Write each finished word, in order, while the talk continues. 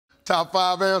Top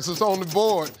 5 answers on the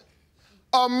board.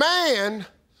 A man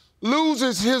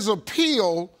loses his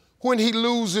appeal when he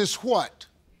loses what?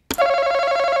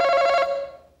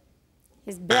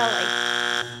 His belly.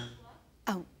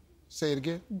 Oh. Say it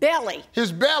again. Belly.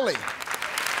 His belly.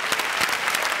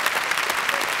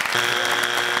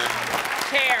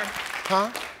 Hair.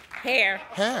 Huh? Hair.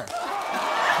 Hair.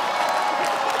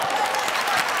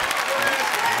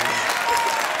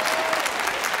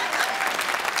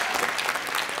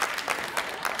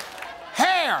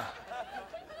 Hair.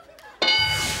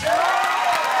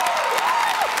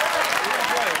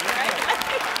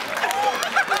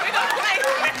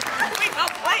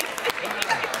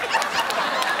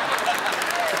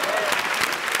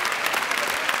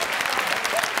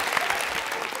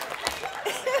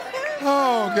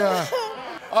 Oh, God.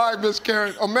 All right, Miss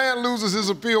Karen. A man loses his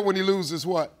appeal when he loses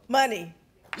what? Money.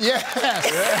 Yes.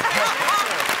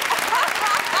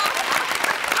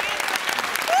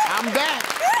 I'm back.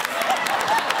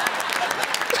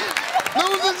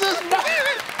 Loses his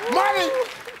money.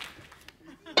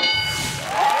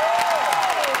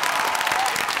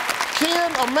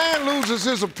 Ken, a man loses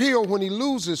his appeal when he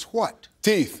loses what?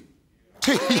 Teeth.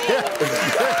 Teeth, yeah.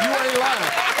 You ain't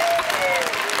lying.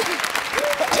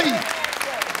 Teeth.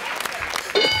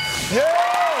 Yeah.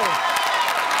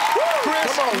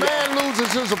 Chris, a man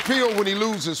loses his appeal when he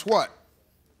loses what?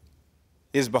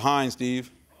 His behind, Steve.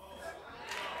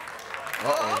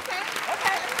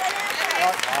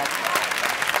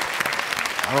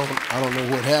 I don't know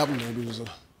what happened. Maybe it was a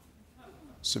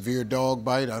severe dog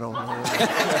bite. I don't know.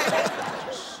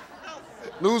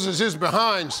 Loses his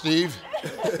behind, Steve.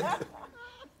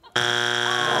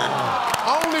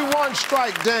 Only one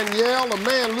strike, Danielle. A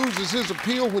man loses his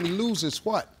appeal when he loses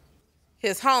what?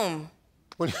 His home.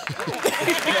 When lose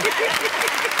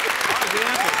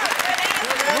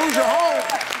your home.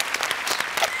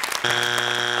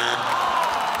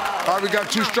 All right, we got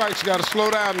 2 strikes. You got to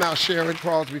slow down now, Sharon.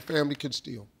 Crosby family can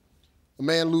steal. A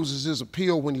man loses his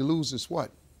appeal when he loses what?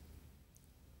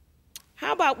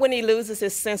 How about when he loses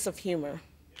his sense of humor?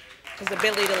 His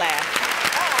ability to laugh.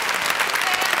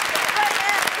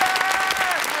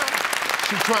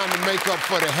 She's trying to make up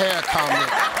for the hair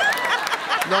comment.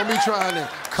 Don't be trying to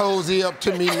cozy up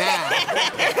to me now.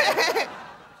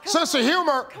 Sense of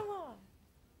humor. Come on.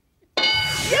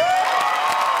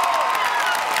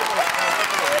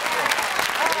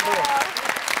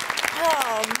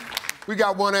 We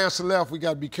got 1 answer left. We got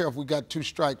to be careful. We got 2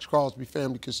 strikes. Crosby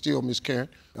family can steal, Miss Karen.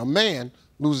 A man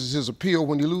loses his appeal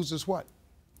when he loses what?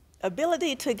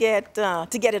 Ability to get it up.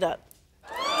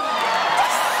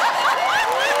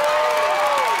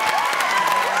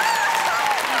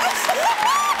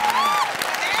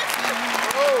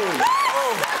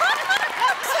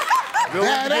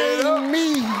 That ain't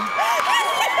me.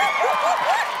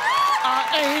 I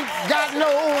ain't got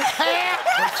no hair.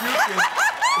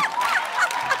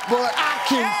 But I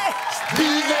can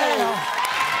be there.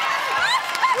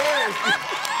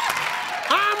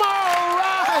 I'm all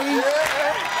right.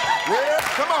 Yeah,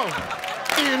 come on.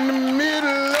 In the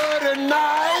middle of the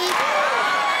night.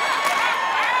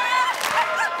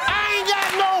 I ain't got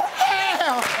no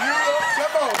hair.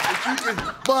 Come on.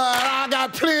 But I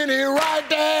got plenty right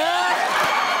there.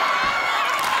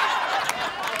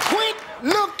 Quit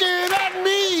looking at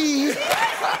me.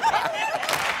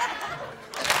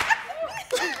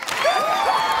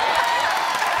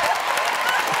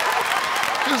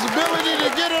 His ability to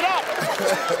get it up.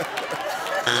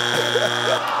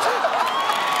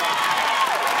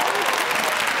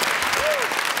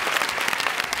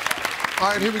 All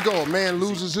right, here we go. A man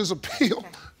loses his appeal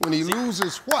when he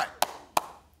loses what?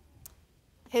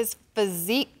 His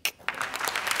physique.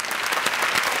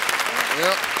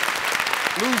 Yep.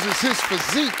 Loses his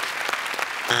physique.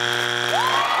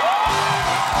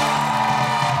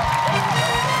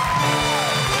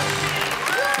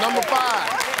 Number 5.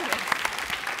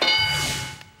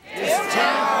 It's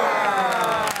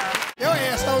time. Your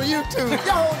ass on YouTube.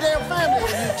 Your whole damn family on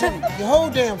YouTube. Your whole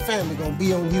damn family gonna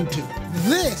be on YouTube.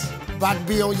 This about to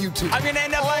be on YouTube. I'm gonna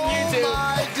end up on YouTube. Oh,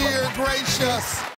 my dear gracious.